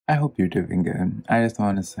I hope you're doing good. I just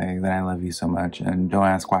want to say that I love you so much, and don't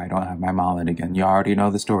ask why I don't have my mullet again. You already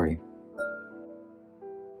know the story.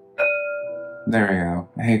 There we go.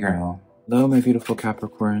 Hey girl. Hello my beautiful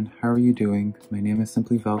Capricorn, how are you doing? My name is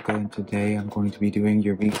SimplyVelca, and today I'm going to be doing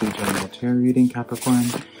your weekly general tarot reading, Capricorn.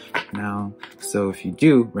 Now, so if you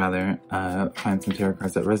do, rather, find some tarot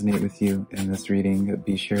cards that resonate with you in this reading,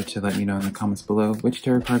 be sure to let me know in the comments below which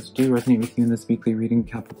tarot cards do resonate with you in this weekly reading,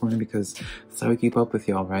 Capricorn, because that's how I keep up with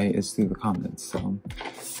y'all, right? Is through the comments. So,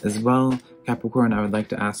 as well, Capricorn, I would like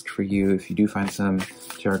to ask for you, if you do find some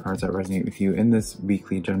tarot cards that resonate with you in this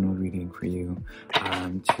weekly general reading for you,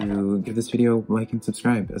 to give this video a like and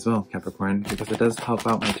subscribe as well, Capricorn, because it does help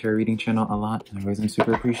out my tarot reading channel a lot, and I always am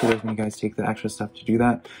super appreciative when you guys take the extra step to do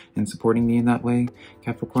that and supporting me in that way,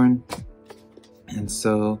 Capricorn. And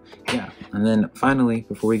so, yeah. And then finally,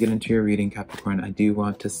 before we get into your reading, Capricorn, I do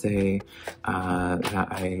want to say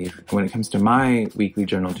that when it comes to my weekly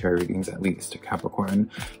journal tarot readings, at least,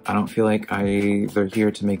 Capricorn, I don't feel like they're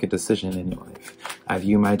here to make a decision in your life. I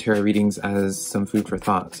view my tarot readings as some food for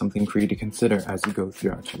thought, something for you to consider as you go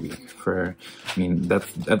throughout your week.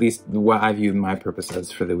 That's at least what I view my purpose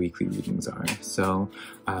as for the weekly readings are. So,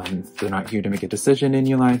 they're not here to make a decision in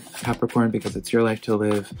your life, Capricorn, because it's your life to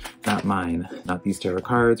live, not mine, not these tarot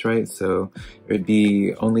cards, right? So it would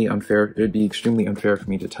be extremely unfair for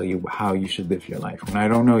me to tell you how you should live your life when I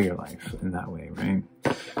don't know your life in that way, right?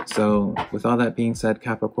 So with all that being said,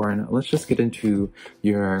 Capricorn, let's just get into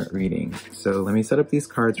your reading. So let me set up these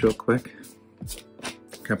cards real quick,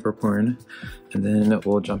 Capricorn, and then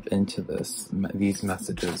we'll jump into these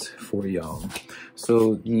messages for y'all.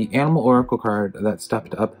 So the Animal Oracle card that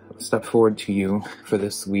stepped forward to you for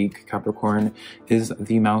this week, Capricorn, is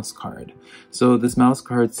the Mouse card. So this Mouse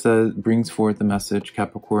card brings forward the message,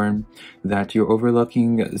 Capricorn, that you're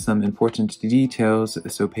overlooking some important details,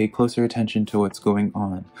 so pay closer attention to what's going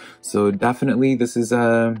on. So definitely this is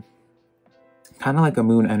kind of like a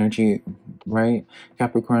moon energy, right,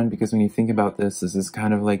 Capricorn? Because when you think about this is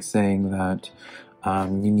kind of like saying that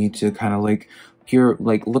you need to kind of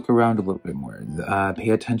look around a little bit more, pay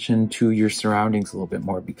attention to your surroundings a little bit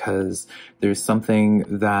more, because there's something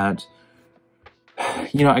that,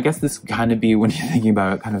 I guess this kind of be, when you're thinking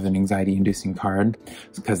about it, kind of an anxiety-inducing card,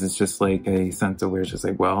 because it's just like a sense of where it's just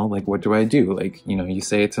like, well, like, what do I do? Like, you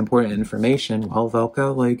say it's important information. Well,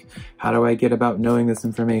 Velka, like, how do I get about knowing this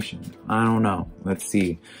information? I don't know. Let's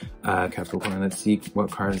see, Capricorn, let's see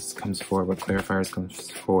what cards comes forward, what clarifiers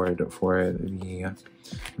comes forward for the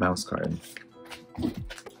Mouse card.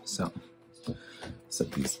 So,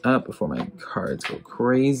 set these up before my cards go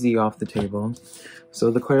crazy off the table. So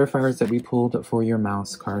the clarifiers that we pulled for your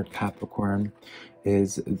Mouse card, Capricorn,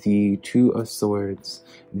 is the Two of Swords,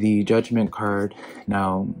 the Judgment card.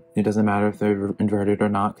 Now, it doesn't matter if they're inverted or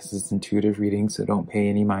not, because it's intuitive reading, so don't pay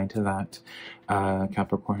any mind to that,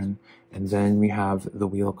 Capricorn. And then we have the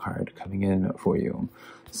Wheel card coming in for you.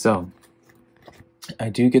 So, I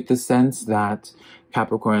do get the sense that,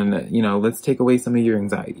 Capricorn, let's take away some of your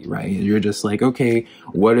anxiety, right? You're just like, okay,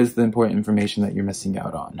 what is the important information that you're missing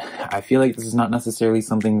out on? I feel like this is not necessarily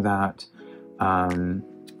something that,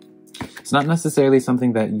 it's not necessarily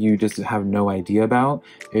something that you just have no idea about.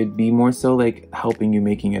 It'd be more so like helping you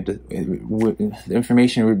making the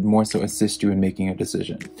information would more so assist you in making a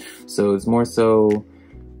decision. So it's more so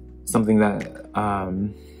something that,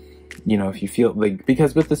 if you feel like,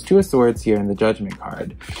 because with this Two of Swords here and the Judgment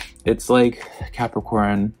card, it's like,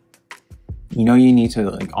 Capricorn, you need to,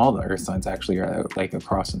 like, all the earth signs actually are like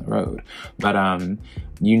crossing the road, but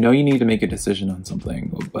you need to make a decision on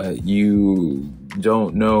something, but you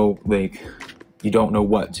don't know, like, you don't know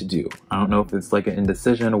what to do. I don't know if it's like an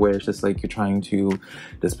indecision, where it's just like you're trying to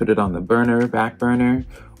just put it on the back burner,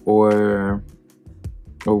 or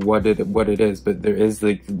what it is. But there is,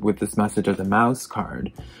 like, with this message of the Mouse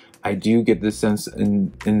card, I do get this sense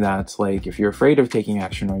in that, like, if you're afraid of taking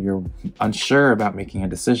action, or you're unsure about making a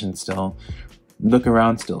decision still, look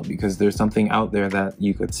around still, because there's something out there that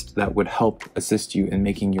that would help assist you in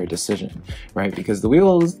making your decision, right? Because the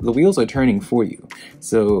wheels are turning for you.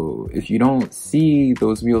 So if you don't see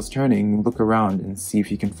those wheels turning, look around and see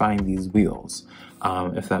if you can find these wheels,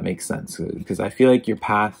 if that makes sense. Because I feel like your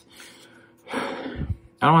path, I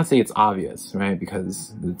don't want to say it's obvious, right?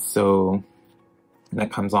 Because it's so, that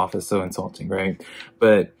comes off as so insulting, right?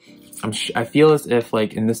 But I feel as if,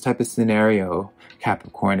 like, in this type of scenario,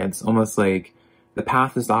 Capricorn, it's almost like the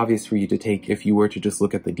path is obvious for you to take if you were to just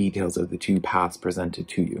look at the details of the two paths presented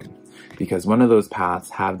to you, because one of those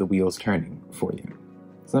paths have the wheels turning for you.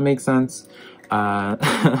 Does that make sense?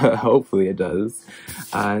 Hopefully it does.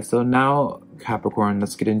 So now, Capricorn,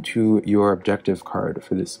 let's get into your objective card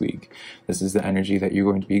for this week. This is the energy that you're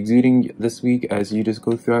going to be exuding this week as you just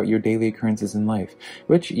go throughout your daily occurrences in life,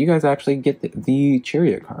 which you guys actually get the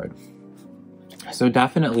Chariot card. So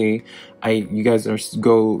definitely, you guys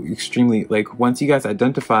go extremely, like, once you guys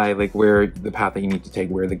identify, like, where the path that you need to take,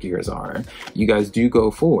 where the gears are, you guys do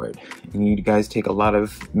go forward, and you guys take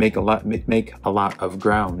make a lot of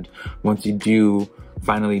ground once you do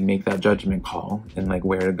finally make that judgment call and, like,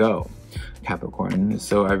 where to go, Capricorn.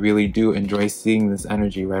 So I really do enjoy seeing this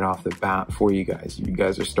energy right off the bat for you guys. You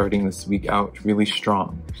guys are starting this week out really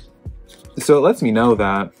strong. So it lets me know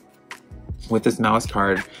that with this Mouse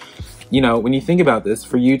card, you know, when you think about this,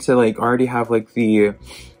 for you to, like, already have, like, the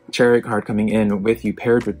Chariot card coming in with you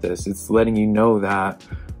paired with this, it's letting you know that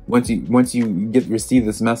once you receive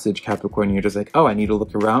this message, Capricorn, you're just like, oh, I need to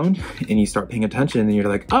look around, and you start paying attention, and you're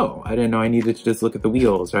like, oh, I didn't know I needed to just look at the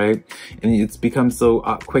wheels, right? And it's become so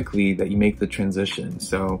quickly that you make the transition.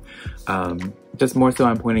 So just more so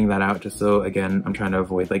I'm pointing that out, just so, again, I'm trying to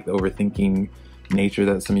avoid, like, the overthinking nature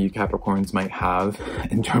that some of you Capricorns might have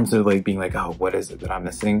in terms of, like, being like, oh, what is it that I'm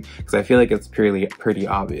missing? Because I feel like it's pretty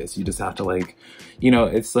obvious. You just have to, like, you know,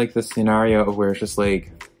 it's like the scenario of where it's just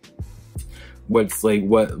like, what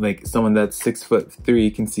someone that's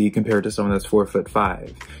 6'3" can see compared to someone that's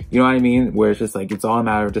 4'5". You know what I mean? Where it's just like, it's all a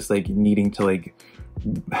matter of just, like, needing to, like,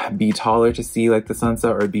 be taller to see, like, the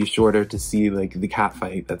sunset, or be shorter to see, like, the cat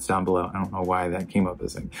fight that's down below. I don't know why that came up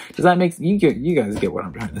as like, does that make you guys get what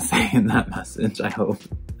I'm trying to say in that message, I hope.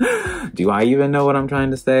 Do I even know what I'm trying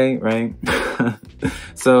to say, right?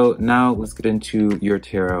 So now let's get into your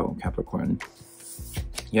tarot, Capricorn.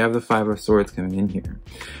 You have the Five of Swords coming in here.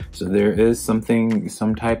 So there is some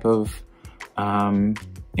type of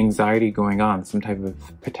anxiety going on, some type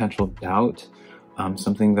of potential doubt,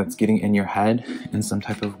 something that's getting in your head in some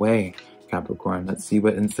type of way, Capricorn. Let's see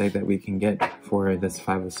what insight that we can get for this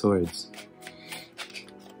Five of Swords.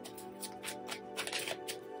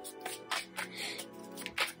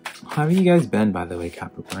 How have you guys been, by the way,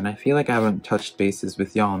 Capricorn? I feel like I haven't touched bases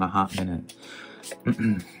with y'all in a hot minute.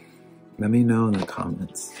 Let me know in the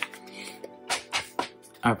comments.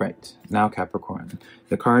 All right, now Capricorn.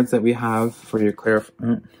 The cards that we have for your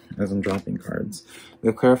as I'm dropping cards.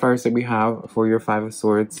 The clarifiers that we have for your Five of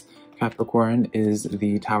Swords, Capricorn, is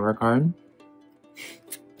the Tower card.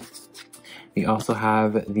 We also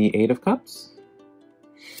have the Eight of Cups.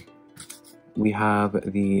 We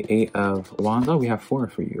have the Eight of Wands. Oh, we have 4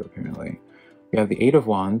 for you, apparently. We have the Eight of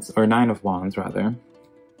Wands, or 9 of Wands, rather.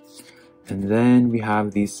 And then we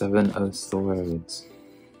have the Seven of Swords.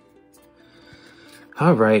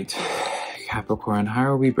 All right, Capricorn, how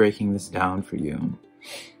are we breaking this down for you?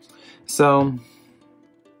 So,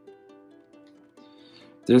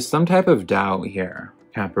 there's some type of doubt here,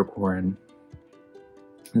 Capricorn.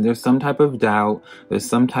 There's some type of doubt. There's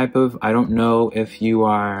some type of, I don't know if you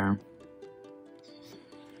are...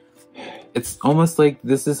 It's almost like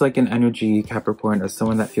this is like an energy, Capricorn, of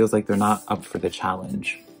someone that feels like they're not up for the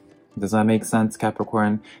challenge. Does that make sense,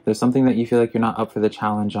 Capricorn? There's something that you feel like you're not up for the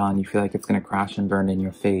challenge on. You feel like it's going to crash and burn in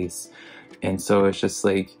your face. And so it's just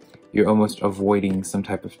like you're almost avoiding some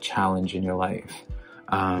type of challenge in your life.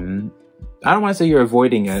 I don't want to say you're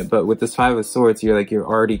avoiding it, but with this Five of Swords, you're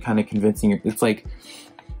already kind of convincing. It's like,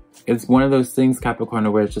 it's one of those things, Capricorn,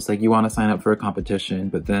 where it's just like you want to sign up for a competition,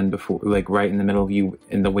 but then before, like right in the middle of you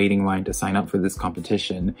in the waiting line to sign up for this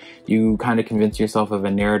competition, you kind of convince yourself of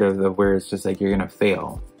a narrative of where it's just like you're going to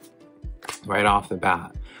fail right off the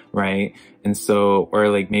bat, right? And so, or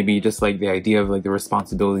like maybe just like the idea of like the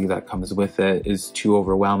responsibility that comes with it is too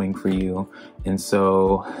overwhelming for you. And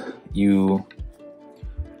so you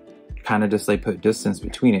kind of just like put distance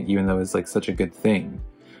between it, even though it's like such a good thing,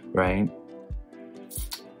 right?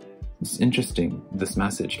 It's interesting, this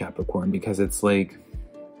message, Capricorn, because it's like,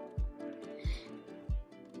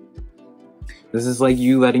 this is like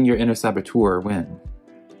you letting your inner saboteur win.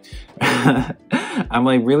 I'm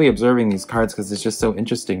like really observing these cards because it's just so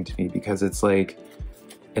interesting to me, because it's like,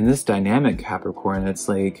 in this dynamic, Capricorn, it's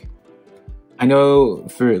like, I know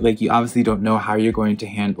for like, you obviously don't know how you're going to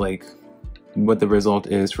handle like what the result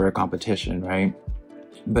is for a competition, right?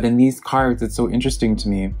 But in these cards, it's so interesting to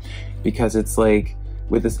me because it's like,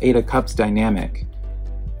 with this Eight of Cups dynamic,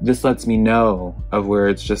 this lets me know of where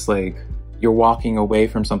it's just like, you're walking away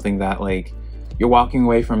from something that like, you're walking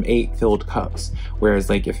away from 8 filled cups. Whereas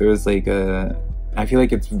like, if it was like I feel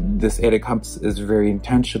like this Eight of Cups is very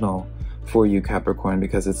intentional for you, Capricorn,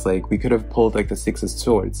 because it's like, we could have pulled like the Six of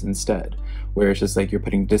Swords instead, where it's just like, you're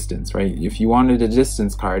putting distance, right? If you wanted a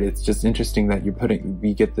distance card, it's just interesting that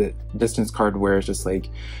we get the distance card where it's just like,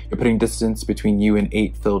 you're putting distance between you and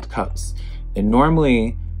 8 filled cups. And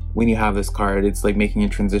normally, when you have this card, it's like making a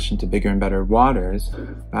transition to bigger and better waters.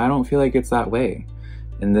 But I don't feel like it's that way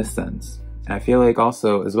in this sense. And I feel like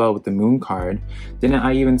also as well with the moon card, didn't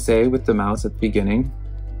I even say with the mouse at the beginning,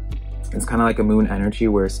 it's kind of like a moon energy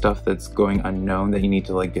where stuff that's going unknown that you need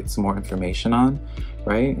to like get some more information on,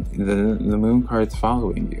 right? The moon card's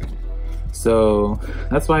following you. So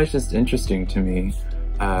that's why it's just interesting to me,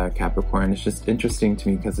 Capricorn. It's just interesting to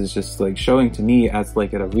me because it's just like showing to me as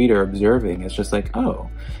like a reader observing. It's just like, oh,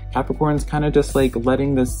 Capricorn's kind of just like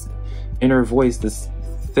letting this inner voice, this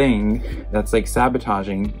thing that's like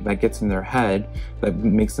sabotaging, that gets in their head, that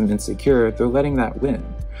makes them insecure, they're letting that win.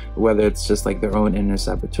 Whether it's just like their own inner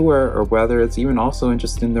saboteur, or whether it's even also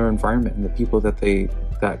just in their environment and the people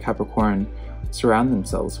that Capricorn surround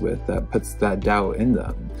themselves with, that puts that doubt in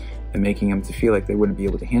them and making them to feel like they wouldn't be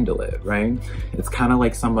able to handle it, right? It's kind of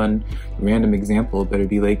like someone, random example, but it'd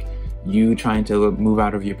be like you trying to move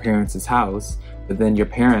out of your parents' house, but then your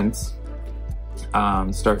parents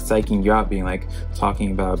start psyching you out,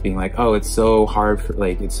 talking about being like, oh, it's so hard for,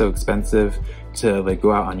 like, it's so expensive to like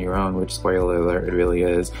go out on your own, which, spoiler alert, it really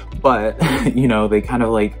is. But you know, they kind of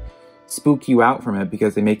like spook you out from it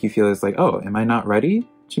because they make you feel it's like, oh, am I not ready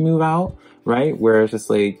to move out, right? Where it's just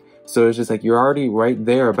like, so it's just like you're already right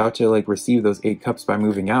there about to like receive those 8 cups by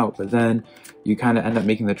moving out, but then you kind of end up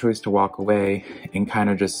making the choice to walk away and kind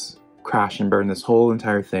of just crash and burn this whole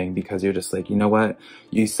entire thing because you're just like, you know what?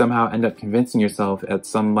 You somehow end up convincing yourself at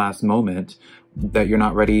some last moment that you're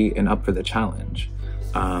not ready and up for the challenge,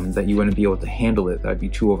 that you wouldn't be able to handle it, that'd be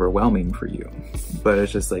too overwhelming for you. But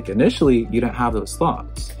it's just like, initially, you don't have those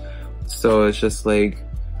thoughts. So it's just like,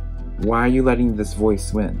 why are you letting this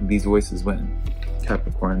voice win, these voices win,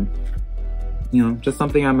 Capricorn? You know, just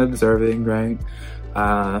something I'm observing, right?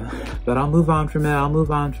 But I'll move on from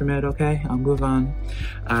it, okay? I'll move on.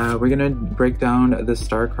 We're gonna break down the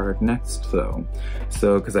star card next, though.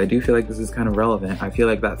 So, because I do feel like this is kind of relevant. I feel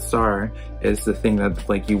like that star is the thing that,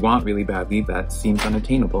 like, you want really badly that seems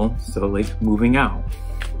unattainable. So, like, moving out.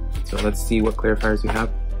 So let's see what clarifiers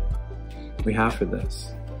we have for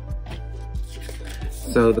this.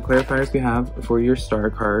 So the clarifiers we have for your star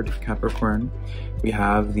card, Capricorn, we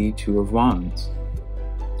have the 2 of Wands.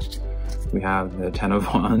 We have the 10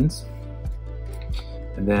 of Wands,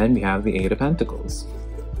 and then we have the 8 of Pentacles.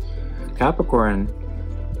 Capricorn,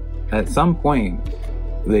 at some point,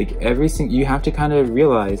 like you have to kind of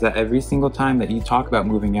realize that every single time that you talk about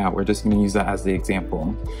moving out, we're just going to use that as the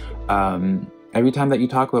example. Every time that you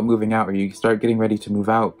talk about moving out or you start getting ready to move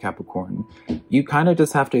out, Capricorn, you kind of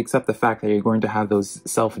just have to accept the fact that you're going to have those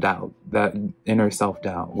self-doubt, that inner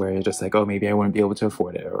self-doubt where you're just like, oh, maybe I wouldn't be able to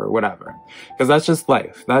afford it or whatever. Because that's just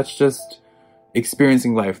life. That's just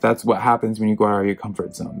experiencing life. That's what happens when you go out of your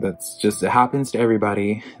comfort zone. That's just, it happens to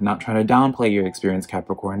everybody. I'm not trying to downplay your experience,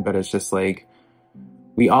 Capricorn, but it's just like,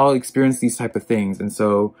 we all experience these type of things. And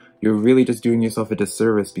so you're really just doing yourself a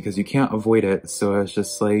disservice because you can't avoid it. So it's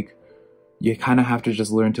just like, you kind of have to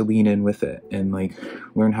just learn to lean in with it and like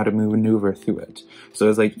learn how to maneuver through it. So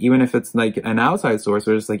it's like, even if it's like an outside source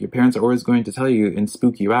where it's like your parents are always going to tell you and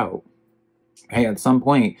spook you out, hey, at some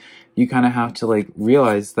point you kind of have to like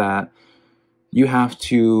realize that you have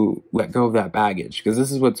to let go of that baggage because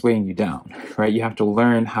this is what's weighing you down, right? You have to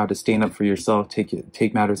learn how to stand up for yourself,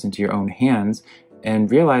 take matters into your own hands, and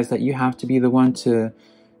realize that you have to be the one to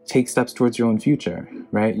take steps towards your own future,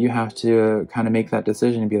 right? You have to kind of make that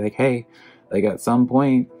decision and be like, hey, like at some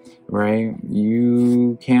point, right,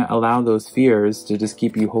 you can't allow those fears to just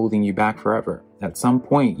keep holding you back forever. At some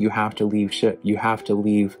point, you have to leave ship. You have to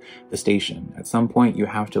leave the station. At some point, you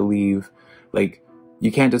have to leave, like,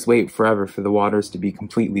 you can't just wait forever for the waters to be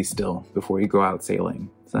completely still before you go out sailing.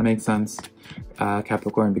 Does that make sense,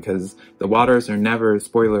 Capricorn? Because the waters are never,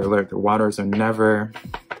 spoiler alert, the waters are never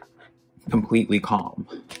completely calm,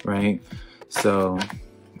 right? So,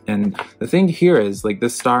 and the thing here is like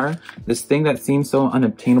this star, this thing that seems so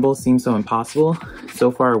unobtainable, seems so impossible, so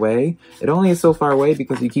far away. It only is so far away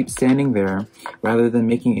because you keep standing there rather than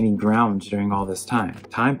making any ground during all this time.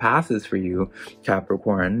 Time passes for you,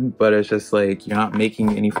 Capricorn, but it's just like you're not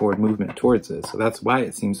making any forward movement towards it. So that's why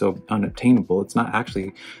it seems so unobtainable. It's not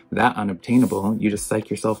actually that unobtainable. You just psych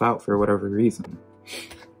yourself out for whatever reason.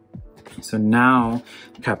 So now,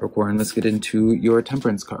 Capricorn, let's get into your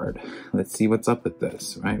Temperance card. Let's see what's up with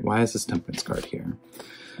this, right? Why is this Temperance card here?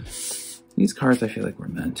 These cards I feel like were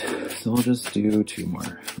meant. So we'll just do 2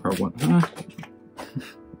 more. Or one.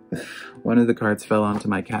 One of the cards fell onto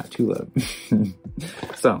my cat Tulip.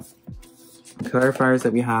 So, clarifiers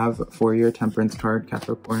that we have for your Temperance card,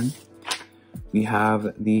 Capricorn. We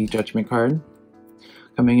have the Judgment card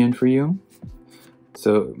coming in for you.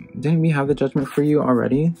 So, didn't we have the Judgment for you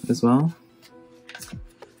already as well?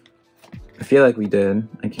 feel like we did.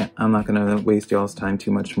 I'm not gonna waste y'all's time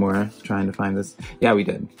too much more trying to find this. Yeah, we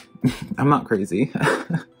did. I'm not crazy.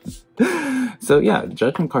 So yeah,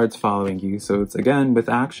 judgment card's following you. So it's again with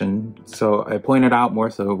action. So I pointed out more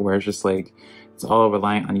so where it's just like, it's all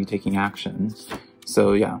reliant on you taking action.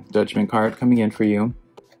 So yeah, judgment card coming in for you.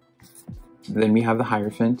 Then we have the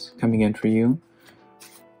Hierophant coming in for you.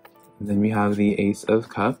 And then we have the Ace of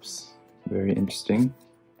Cups. Very interesting,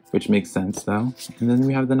 which makes sense though. And then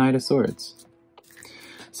we have the Knight of Swords.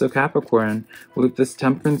 So Capricorn, with this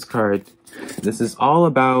Temperance card, this is all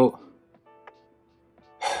about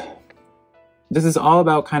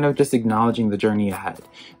kind of just acknowledging the journey ahead.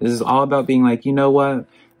 This is all about being like, you know what?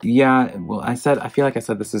 Yeah, well, I feel like I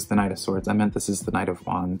said this is the Knight of Swords. I meant this is the Knight of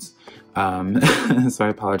Wands. So I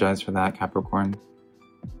apologize for that, Capricorn.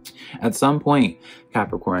 At some point,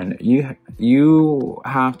 Capricorn, you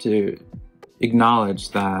have to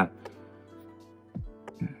acknowledge that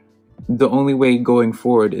the only way going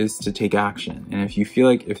forward is to take action. And if you feel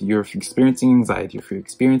like, if you're experiencing anxiety, if you're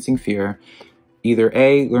experiencing fear, either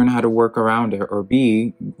A, learn how to work around it, or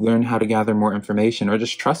B, learn how to gather more information, or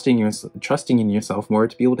just trusting in yourself more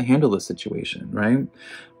to be able to handle the situation, right?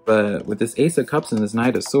 But with this Ace of Cups and this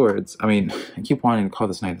Knight of Swords, I mean, I keep wanting to call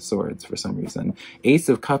this Knight of Swords for some reason. Ace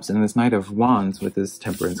of Cups and this Knight of Wands with this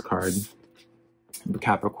Temperance card,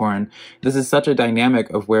 Capricorn. This is such a dynamic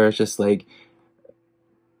of where it's just like,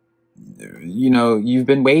 you know, you've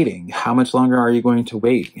been waiting. How much longer are you going to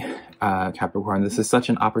wait, Capricorn? This is such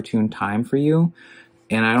an opportune time for you.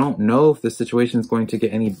 And I don't know if the situation is going to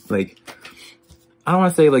get any, like, I don't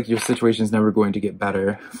want to say like your situation is never going to get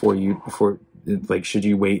better for you, for like, should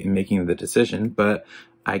you wait in making the decision, but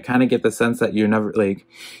I kind of get the sense that you're never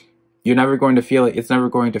going to feel, it's never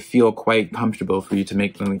going to feel quite comfortable for you to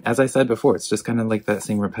make them. As I said before, it's just kind of like that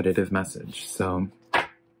same repetitive message. So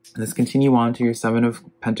let's continue on to your Seven of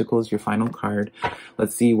Pentacles, your final card.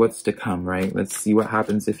 Let's see what's to come, right? Let's see what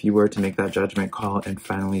happens if you were to make that judgment call and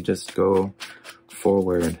finally just go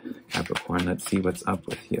forward, Capricorn. Let's see what's up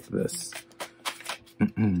with this.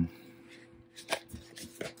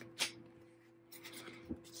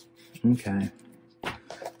 Okay.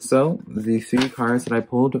 So the three cards that I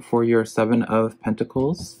pulled for your Seven of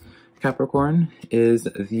Pentacles, Capricorn, is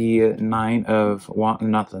the Nine of Wands,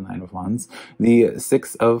 not the Nine of Wands, the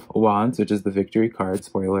Six of Wands, which is the victory card,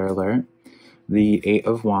 spoiler alert, the Eight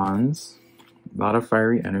of Wands, a lot of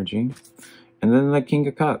fiery energy, and then the King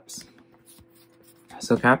of Cups.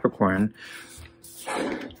 So Capricorn,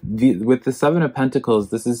 with the Seven of Pentacles,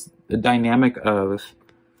 this is a dynamic of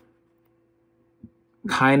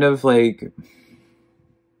kind of like,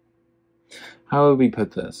 how would we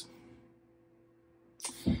put this?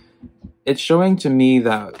 It's showing to me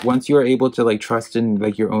that once you are able to like trust in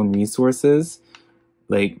like your own resources,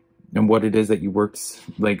 like, and what it is that you worked,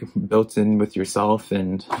 like built in with yourself.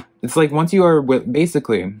 And it's like, once you are,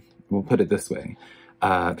 basically, we'll put it this way,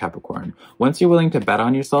 Capricorn, once you're willing to bet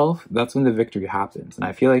on yourself, that's when the victory happens. And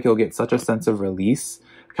I feel like you'll get such a sense of release,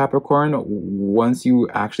 Capricorn, once you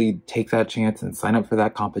actually take that chance and sign up for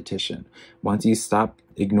that competition. Once you stop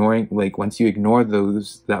ignoring, like once you ignore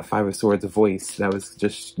that Five of Swords voice that was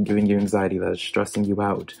just giving you anxiety, that was stressing you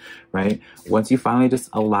out, right? Once you finally just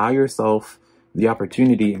allow yourself the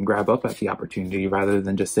opportunity and grab up at the opportunity, rather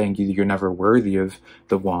than just saying you're never worthy of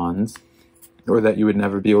the wands, or that you would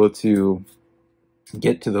never be able to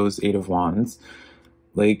get to those Eight of Wands,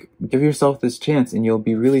 like, give yourself this chance and you'll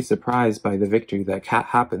be really surprised by the victory that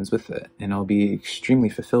happens with it. And it'll be extremely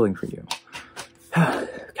fulfilling for you.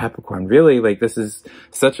 Capricorn, really, like, this is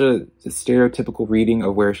such a stereotypical reading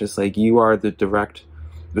of where it's just like, you are the direct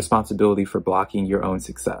responsibility for blocking your own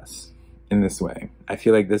success in this way. I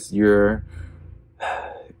feel like I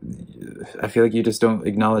feel like you just don't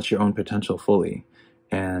acknowledge your own potential fully.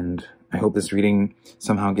 And I hope this reading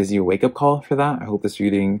somehow gives you a wake-up call for that. I hope this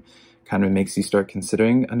reading kind of makes you start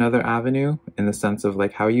considering another avenue, in the sense of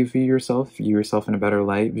like how you view yourself in a better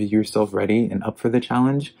light, view yourself ready and up for the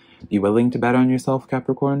challenge, be willing to bet on yourself,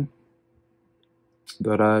 Capricorn.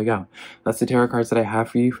 But yeah, that's the tarot cards that I have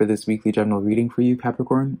for you for this weekly general reading for you,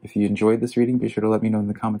 Capricorn. If you enjoyed this reading, be sure to let me know in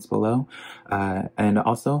the comments below. And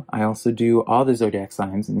also, I also do all the zodiac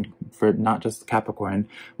signs, and for not just Capricorn,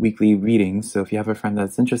 weekly readings. So if you have a friend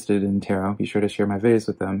that's interested in tarot, be sure to share my videos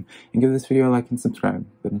with them and give this video a like and subscribe.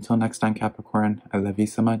 But until next time, Capricorn, I love you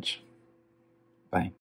so much. Bye.